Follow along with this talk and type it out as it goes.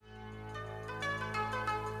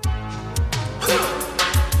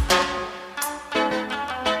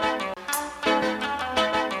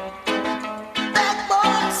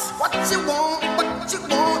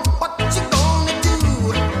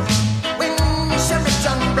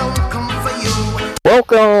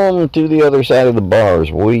Welcome to the other side of the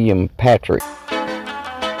bars, William Patrick.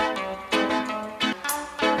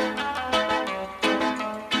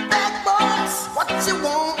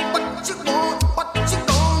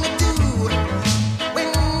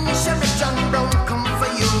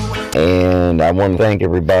 And I want to thank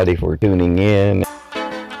everybody for tuning in.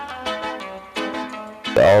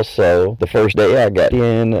 Also, the first day I got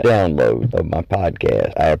 10 downloads of my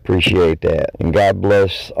podcast. I appreciate that. And God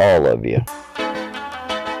bless all of you.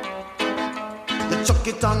 You chuck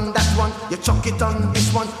it on that one, you chuck it on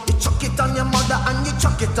this one, you chuck it on your mother and you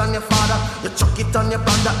chuck it on your father, you chuck it on your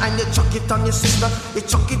brother and you chuck it on your sister, you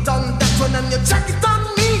chuck it on that one and you chuck it on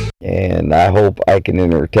me. And I hope I can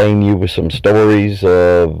entertain you with some stories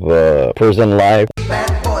of prison life.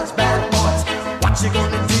 Bad boys, what you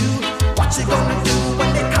gonna do? What you gonna do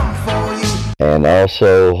when they come for you? And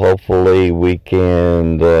also, hopefully, we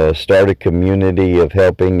can start a community of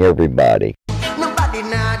helping everybody. Nobody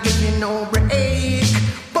now give you no break.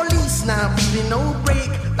 Police now give you no break.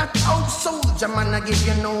 That old soldier man now give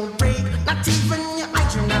you no break. Not even your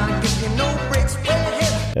eyes now give you no breaks.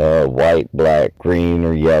 White, black, green,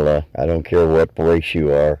 or yellow. I don't care what race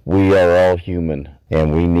you are. We are all human,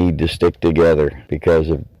 and we need to stick together, because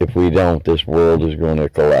if we don't, this world is going to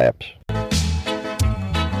collapse.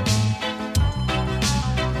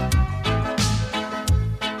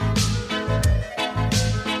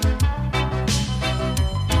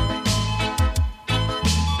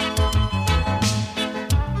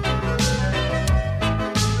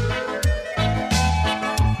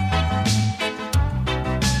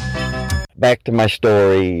 Back to my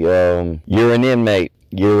story. You're an inmate.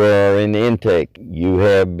 You are in intake. You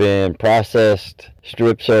have been processed,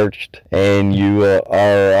 strip searched, and you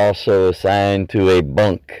are also assigned to a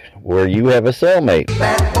bunk where you have a cellmate.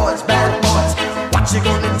 Bad boys, what you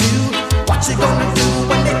gonna do? What you gonna do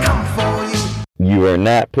when they come for you? You are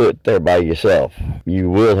not put there by yourself. You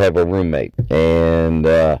will have a roommate, and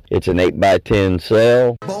it's an 8x10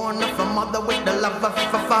 cell. Born of a mother with the love of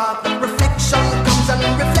a father. Reflection comes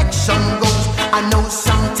and reflection goes. I know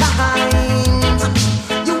sometimes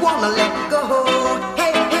you wanna let go.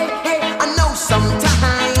 Hey, I know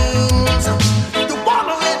sometimes you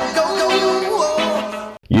wanna let go.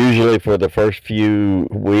 Usually for the first few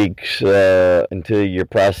weeks, until your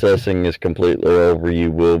processing is completely over,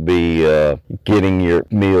 you will be getting your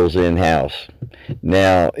meals in-house.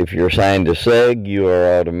 Now, if you're assigned to SEG, you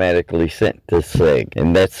are automatically sent to SEG,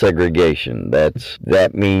 and that's segregation.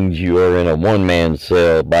 That means you are in a one-man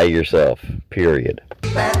cell by yourself, period.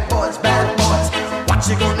 Bad boys, what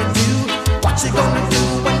you gonna do? What you gonna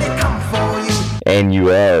do when they come for you? And you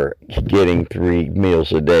are getting 3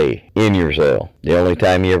 meals a day in your cell. The only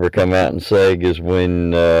time you ever come out in SEG is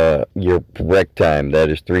when your rec time. That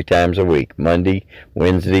is 3 times a week, Monday,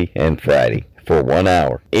 Wednesday, and Friday, for 1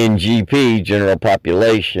 hour. In GP, general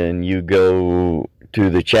population, you go to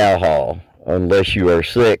the chow hall unless you are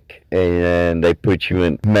sick and they put you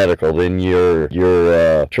in medical. Then your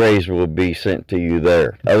trays will be sent to you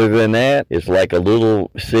there. Other than that, it's like a little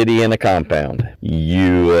city in a compound.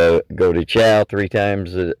 You go to chow 3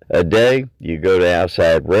 times a day. You go to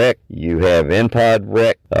outside rec. You have in-pod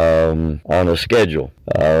rec on a schedule.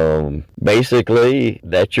 Basically,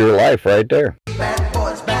 that's your life right there. Bad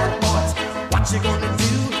boys, what you gonna do?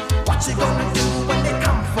 What you gonna do when they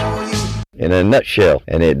come for you? In a nutshell,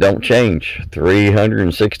 and it don't change.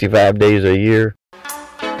 365 days a year.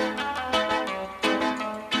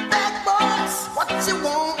 Bad boys, what you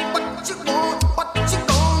want? What you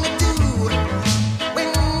gonna do when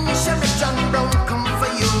Sheriff John Brown come for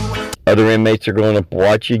you? Other inmates are going to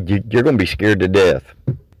watch you. You're going to be scared to death,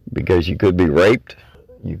 because you could be raped,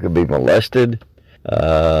 you could be molested,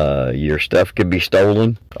 your stuff could be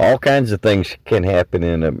stolen. All kinds of things can happen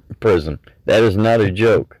in a prison. That is not a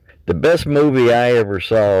joke. The best movie I ever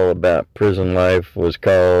saw about prison life was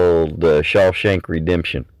called Shawshank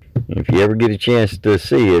Redemption. If you ever get a chance to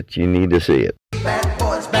see it, you need to see it. Bad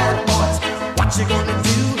boys, what you gonna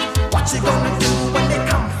do? What you gonna do when they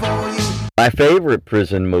come for you? My favorite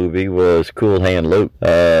prison movie was Cool Hand Luke.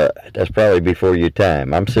 That's probably before your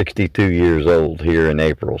time. I'm 62 years old here in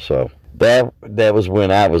April, so that was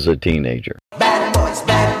when I was a teenager. Bad boys,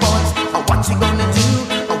 what you gonna do?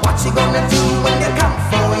 What you gonna do when they come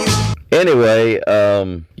for you? Anyway,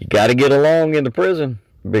 you got to get along in the prison,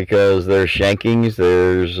 because there's shankings,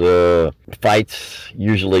 there's fights,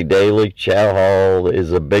 usually daily. Chow hall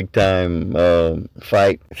is a big time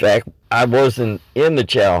fight. In fact, I wasn't in the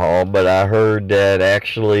chow hall, but I heard that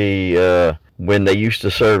actually when they used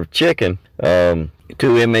to serve chicken, 2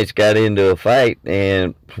 inmates got into a fight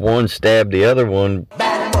and one stabbed the other one.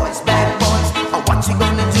 Bad boys, what you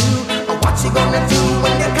gonna do? What you gonna do?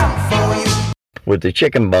 with the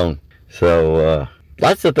chicken bone. So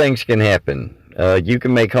lots of things can happen. You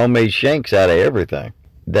can make homemade shanks out of everything.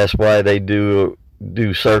 That's why they do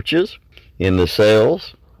searches in the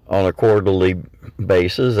cells on a quarterly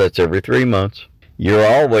basis. That's every 3 months. You're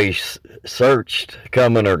always searched,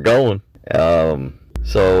 coming or going.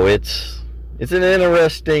 So it's an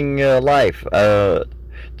interesting life. The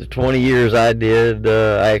 20 years I did,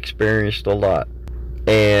 I experienced a lot.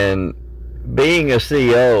 And being a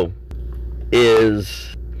CO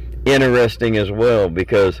is interesting as well,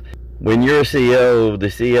 because when you're a CO, the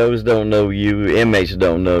COs don't know you, inmates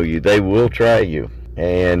don't know you. They will try you.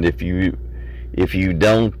 And if you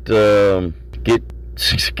don't get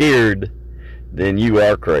scared, then you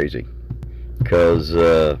are crazy. Because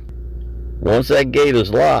once that gate is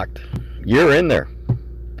locked, you're in there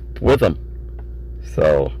with them.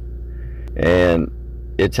 So, and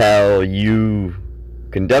it's how you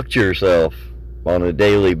conduct yourself on a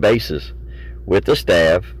daily basis with the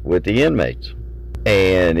staff, with the inmates.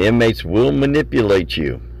 And inmates will manipulate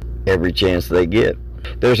you every chance they get.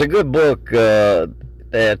 There's a good book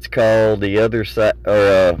that's called The Other Side,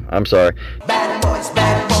 or I'm sorry. Bad boys,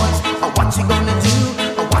 what you gonna do?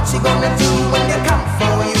 What you gonna do when they come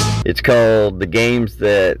for you? It's called The Games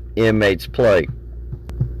That Inmates Play.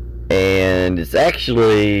 And it's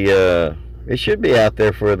actually, it should be out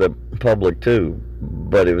there for the public too,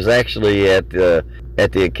 but it was actually at the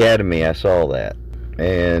academy I saw that.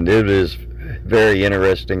 And it is very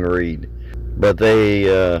interesting read. But they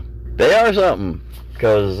are something,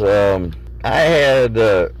 because I had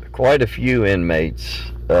quite a few inmates.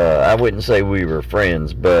 I wouldn't say we were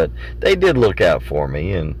friends, but they did look out for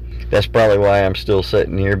me, and that's probably why I'm still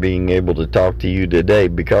sitting here being able to talk to you today,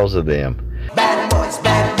 because of them. Bad boys,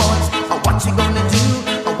 what you gonna do?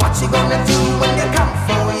 What you gonna do when they come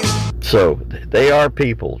for you? So they are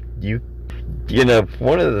people. You know,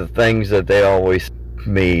 one of the things that they always say to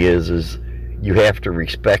me is you have to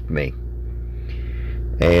respect me.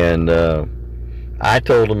 And I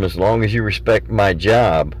told them, as long as you respect my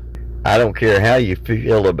job, I don't care how you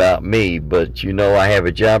feel about me, but you know I have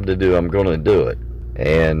a job to do, I'm going to do it.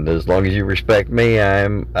 And as long as you respect me,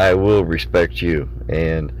 I will respect you.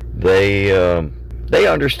 And they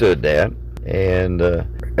understood that. And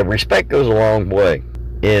respect goes a long way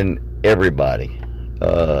in everybody.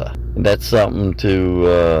 And that's something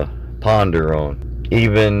to ponder on.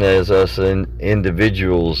 Even as us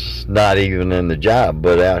individuals, not even in the job,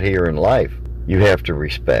 but out here in life, you have to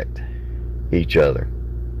respect each other.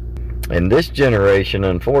 In this generation,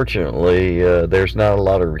 unfortunately, there's not a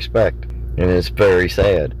lot of respect. And it's very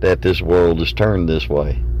sad that this world has turned this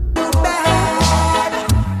way.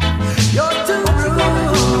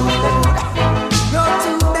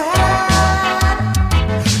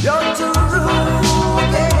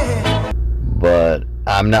 But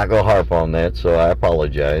I'm not going to harp on that, so I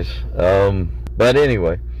apologize. But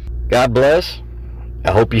anyway, God bless.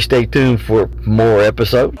 I hope you stay tuned for more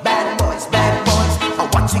episodes. Bad boys,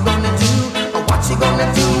 what you gonna do? What you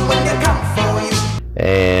gonna do when they come for you?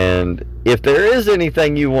 And if there is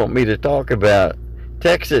anything you want me to talk about,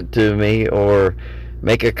 text it to me or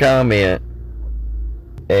make a comment,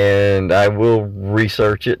 and I will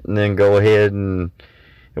research it and then go ahead and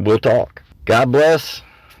we'll talk. God bless,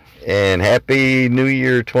 and Happy New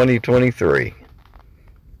Year 2023.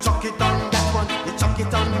 Chuck it on that one, you chuck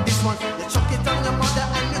it on this one, you chuck it on your mother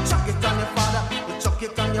and you chuck it on your father, you chuck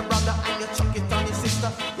it on your brother and you chuck